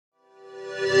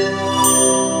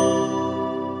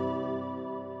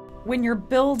When you're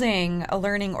building a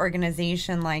learning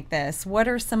organization like this, what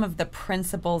are some of the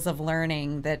principles of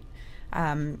learning that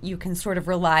you can sort of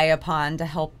rely upon to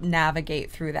help navigate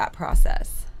through that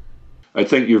process? I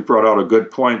think you've brought out a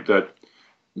good point that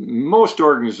most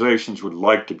organizations would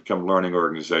like to become learning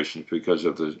organizations because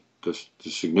of the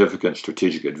significant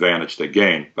strategic advantage they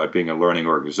gain by being a learning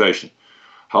organization.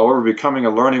 However, becoming a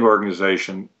learning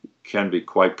organization can be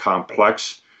quite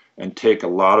complex and take a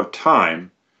lot of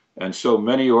time. And so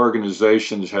many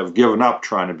organizations have given up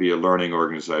trying to be a learning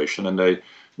organization, and they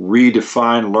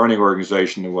redefine learning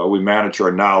organization. Well, we manage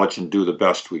our knowledge and do the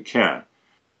best we can.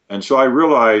 And so I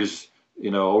realize,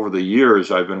 over the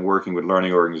years, I've been working with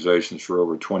learning organizations for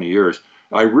over 20 years.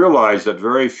 I realized that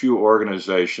very few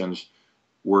organizations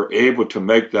were able to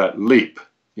make that leap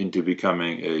into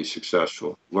becoming a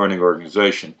successful learning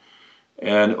organization.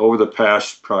 And over the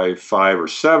past probably 5 or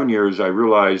 7 years, I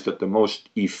realized that the most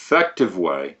effective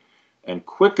way and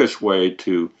quickest way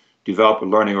to develop a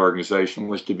learning organization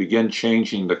was to begin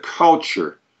changing the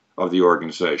culture of the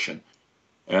organization.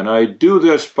 And I do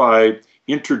this by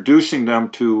introducing them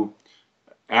to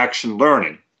action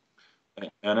learning.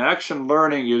 And action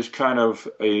learning is kind of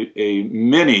a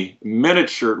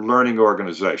miniature learning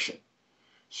organization.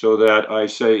 So that I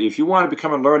say, if you want to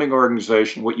become a learning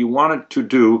organization, what you want it to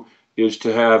do is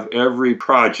to have every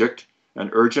project,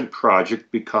 an urgent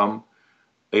project, become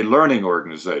a learning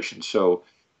organization. So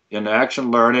in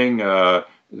action learning,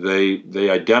 they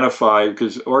identify,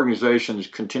 because organizations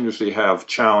continuously have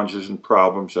challenges and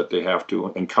problems that they have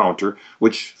to encounter,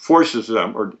 which forces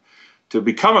them or to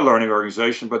become a learning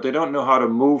organization, but they don't know how to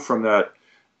move from that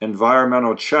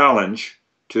environmental challenge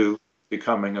to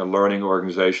becoming a learning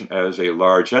organization as a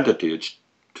large entity. It's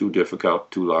too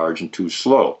difficult, too large, and too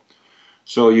slow.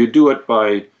 So you do it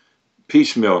by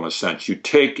piecemeal in a sense. You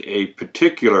take a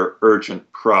particular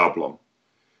urgent problem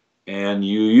and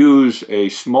you use a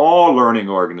small learning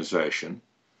organization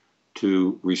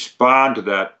to respond to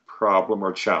that problem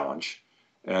or challenge.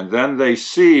 And then they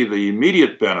see the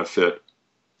immediate benefit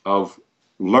of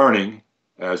learning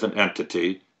as an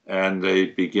entity, and they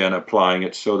begin applying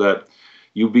it, so that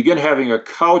you begin having a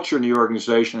culture in the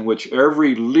organization in which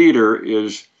every leader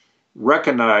is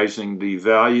recognizing the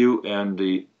value and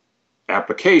the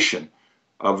application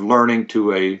of learning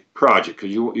to a project,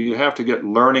 because you have to get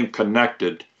learning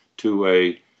connected to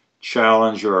a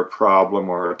challenge or a problem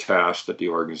or a task that the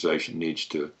organization needs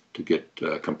to get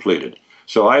completed.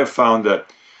 So I have found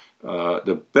that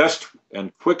the best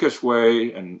and quickest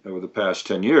way, and over the past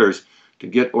 10 years, to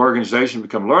get organizations to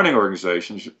become learning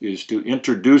organizations is to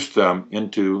introduce them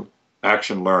into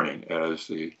action learning as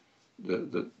the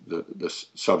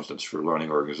substance for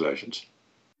learning organizations.